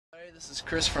This is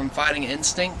Chris from Fighting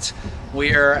Instinct.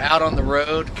 We are out on the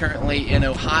road currently in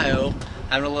Ohio,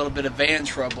 having a little bit of van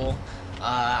trouble.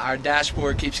 Our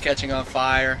dashboard keeps catching on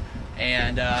fire,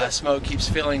 and smoke keeps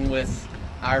filling with,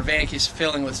 our van keeps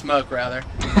filling with smoke rather,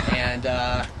 and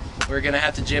we're gonna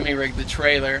have to jimmy rig the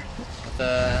trailer with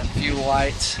a few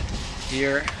lights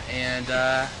here and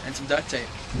some duct tape.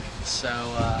 So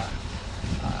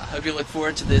hope you look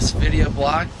forward to this video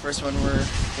blog, first one we're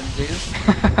gonna do,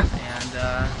 and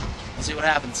we'll see what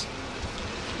happens.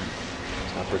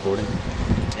 Stop recording?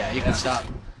 Yeah, you can stop.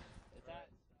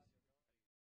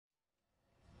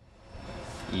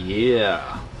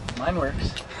 Yeah. Mine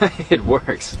works. It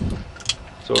works.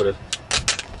 Sort of.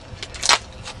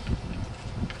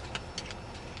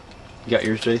 You got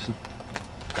yours, Jason?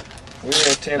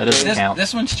 That doesn't count.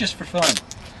 This one's just for fun.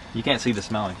 You can't see the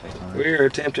smiling face on it. We're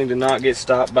attempting to not get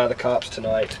stopped by the cops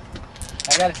tonight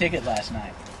I got a ticket last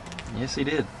night. Yes, he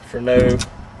did. for no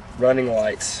running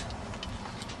lights.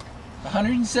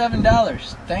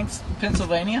 $107. Thanks,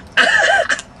 Pennsylvania.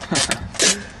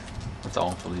 That's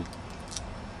awful, dude.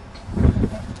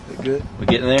 Is it good? We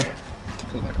getting there?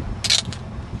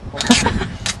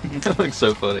 That looks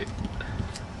so funny.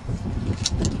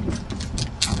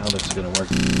 How this is gonna work?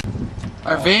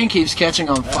 Our van keeps catching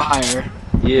on fire.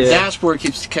 Yeah. The dashboard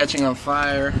keeps catching on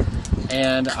fire,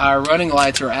 and our running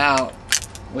lights are out,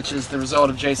 which is the result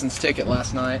of Jason's ticket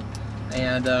last night.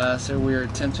 And so we're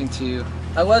attempting to...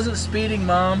 I wasn't speeding,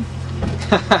 Mom.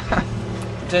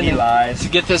 He lies. To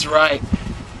get this right,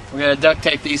 we're going to duct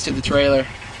tape these to the trailer,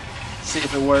 see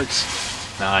if it works.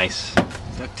 Nice.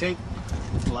 Duct tape,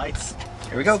 lights,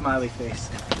 Here we go. smiley face.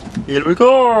 Here we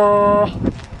go.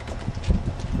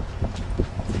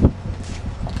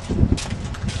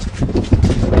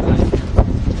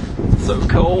 So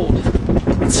cold.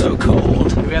 It's so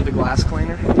cold. Do we have the glass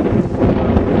cleaner?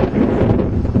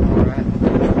 Alright.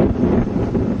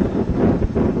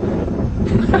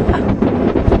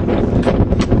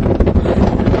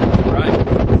 Right.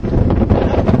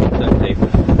 Duct tape.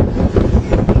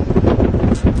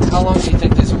 How long do you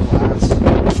think this will last?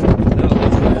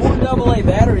 4 AA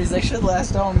batteries, they should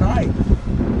last all night.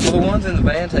 Well, the ones in the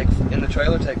van in the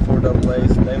trailer take 4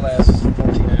 AA's, and they last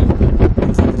 14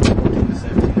 hours. 14 to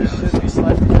 17 hours. Should be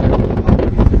slightly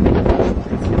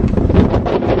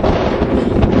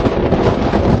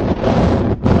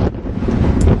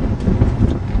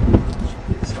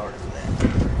Get started with that.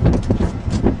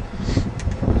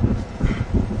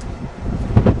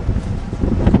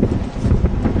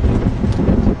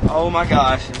 Oh my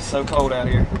gosh, it's so cold out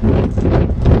here.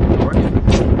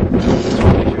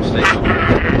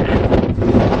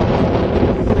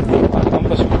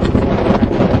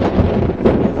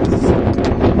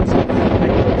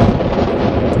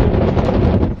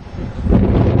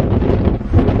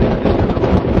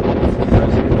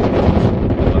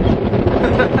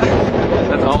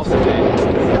 That's awesome, dude.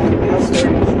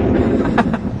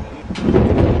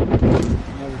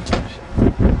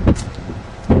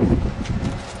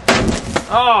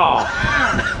 Oh!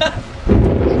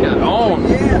 It's got on.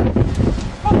 Yeah.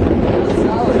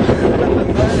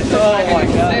 Oh my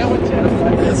god.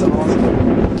 That's awesome.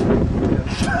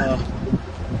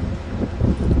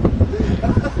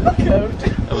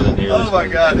 That wasn't nearly Oh my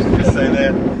god, did you just say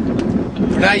that?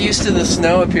 We're not used to the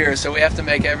snow up here, so we have to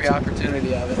make every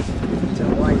opportunity of it.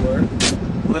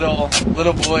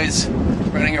 Little boys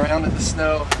running around in the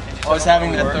snow, always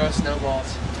having to throw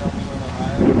snowballs.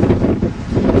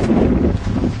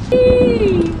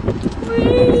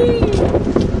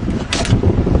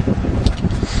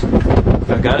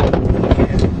 Got it?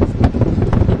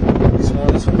 You smell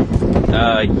this one?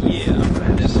 Yeah, I'm gonna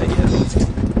have to say yes.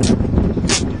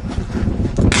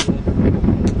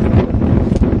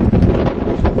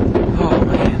 Oh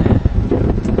man.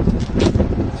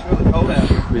 It's really cold out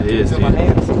here. It is, Feel dude. my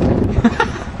hands.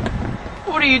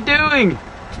 What are you doing?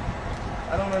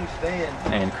 I don't understand.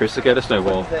 And Chris got a What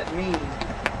snowball. does that mean?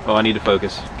 Oh, I need to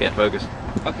focus. Can't focus.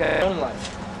 Okay. Running lights.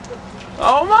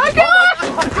 Oh my god!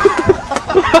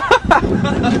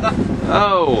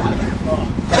 Oh!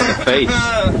 The face.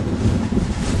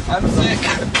 I'm sick.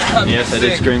 Yes, I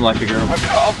did scream like a girl. I'm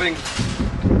coughing.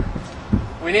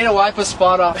 We need to wipe a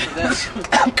spot off for this.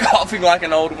 I'm coughing like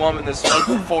an old woman that smoked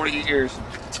for 40 years.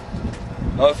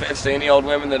 No offense to any old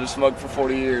women that have smoked for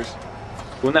 40 years.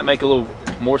 Wouldn't that make it a little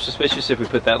more suspicious if we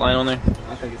put that line on there?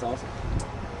 I think it's awesome.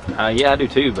 Yeah, I do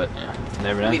too, but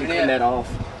never know. We need to clean that off.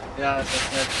 Yeah, God,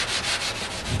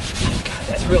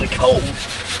 that's really cold.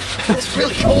 That's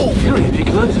really cold. You don't even need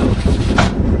gloves on.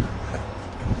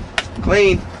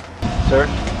 Clean. Sir?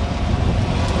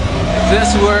 if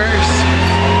this works,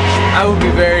 I would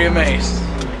be very amazed.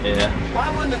 Yeah.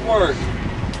 Why wouldn't it work?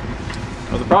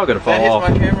 Oh, they're probably gonna If fall that off.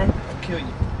 hits my camera, I'll kill you.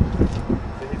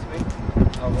 If it hits me,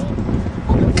 I won't.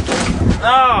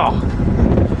 Oh!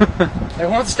 They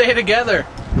won't stay together.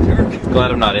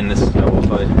 Glad I'm not in this double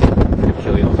fight. Could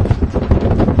kill you.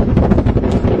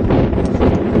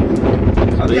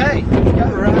 Okay, you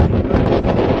got it right.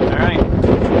 Alright.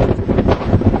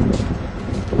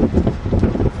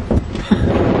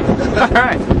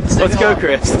 Alright. Let's go,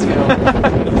 Chris. Let's go.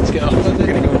 Let's go. We're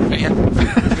gonna go with van. Go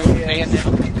with van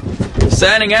now.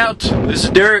 Signing out. This is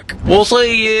Derek. We'll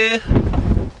see ya.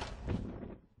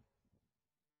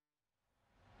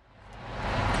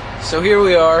 So here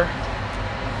we are,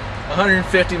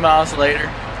 150 miles later,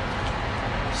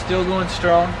 still going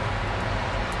strong.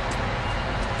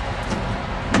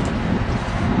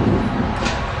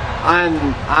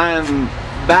 I'm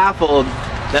baffled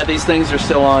that these things are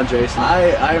still on, Jason.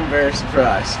 I'm very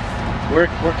surprised. We're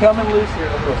coming loose here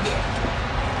a little bit.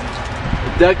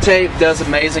 Duct tape does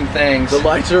amazing things. The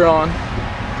lights are on.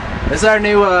 This is our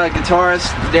new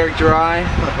guitarist, Derek Dry.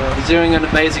 He's doing an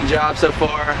amazing job so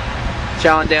far.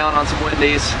 Chowing down on some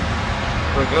Wendy's.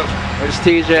 We're good. There's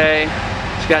TJ.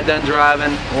 Just got done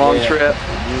driving a long trip.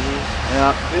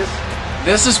 Yeah.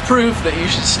 This is proof that you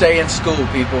should stay in school,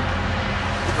 people.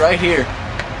 Right here.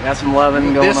 Got some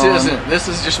loving going on. This isn't. This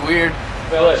is just weird.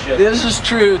 Fellowship. This is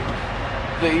true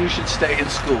that you should stay in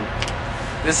school.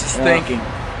 This is thinking.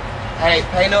 Hey,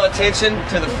 pay no attention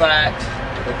to the fact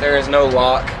that there is no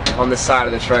lock on the side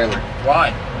of the trailer.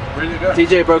 Why? Where did it go?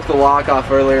 TJ broke the lock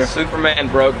off earlier. Superman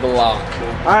broke the lock.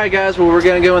 Alright guys, well we're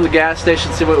gonna go in the gas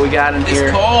station, see what we got in here.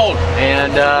 It's cold.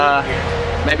 And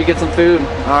maybe get some food.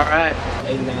 Alright.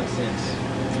 89 cents.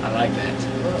 I like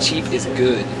that. Cheap is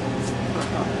good.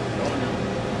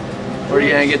 Where are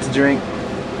you gonna get to drink?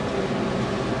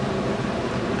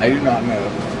 I do not know.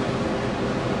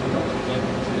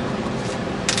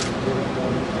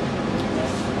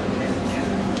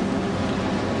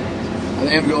 I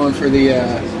think I'm going for the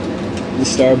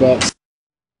Starbucks.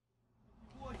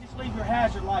 Boy, just leave your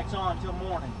hazard lights on until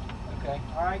morning. Okay.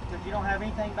 All right, because you don't have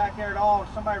anything back there at all.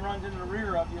 If somebody runs into the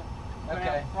rear of you, you're gonna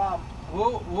have a problem.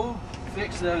 We'll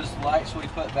fix those lights we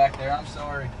put back there. I'm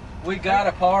sorry. We got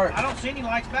a part. I don't see any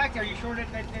lights back there. You sure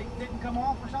that they didn't come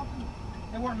off or something?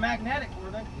 They weren't magnetic,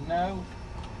 were they? No.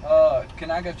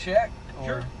 Can I go check?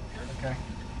 Sure. Okay.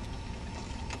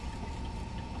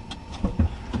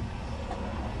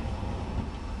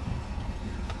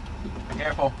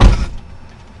 Careful.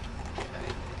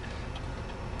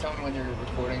 Tell me when you're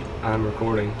recording. I'm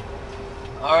recording.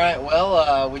 All right.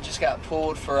 Well, we just got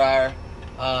pulled for our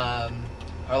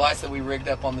lights that we rigged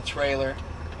up on the trailer,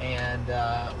 and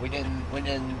we didn't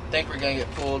think we were gonna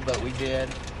get pulled, but we did.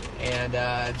 And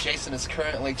Jason is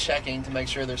currently checking to make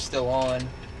sure they're still on.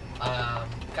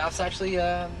 Cops actually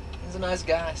is a nice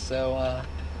guy, so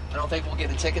I don't think we'll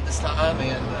get a ticket this time,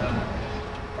 and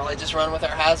probably just run with our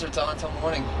hazards on until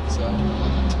morning. So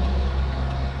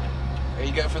there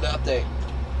you go for the update.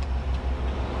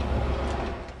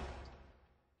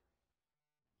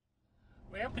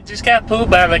 Well, we just got pulled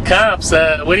by the cops.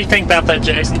 What do you think about that,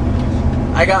 Jason?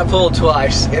 I got pulled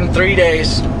twice in 3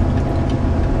 days.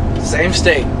 Same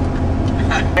state.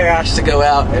 I asked to go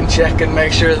out and check and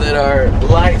make sure that our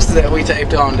lights that we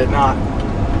taped on did not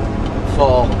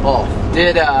fall off.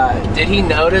 Did he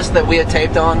notice that we had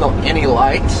taped on any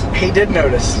lights? He did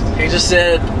notice. He just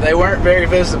said they weren't very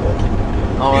visible.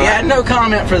 He had no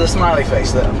comment for the smiley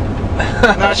face though.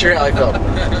 Not sure how he felt.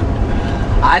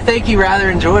 I think he rather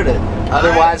enjoyed it.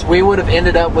 Otherwise, we would have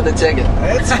ended up with a ticket.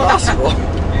 It's possible.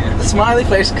 The smiley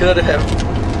face could have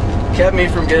kept me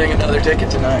from getting another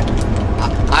ticket tonight.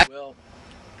 Well,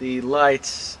 the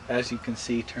lights, as you can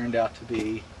see, turned out to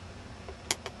be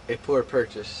a poor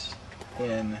purchase.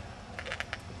 And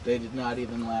they did not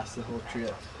even last the whole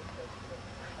trip.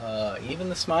 Even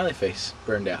the smiley face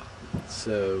burned out.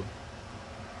 So,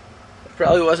 it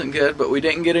probably wasn't good, but we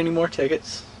didn't get any more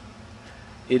tickets.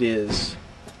 It is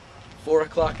 4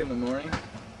 o'clock in the morning,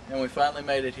 and we finally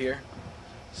made it here.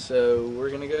 So, we're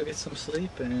gonna go get some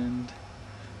sleep, and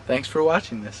thanks for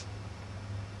watching this.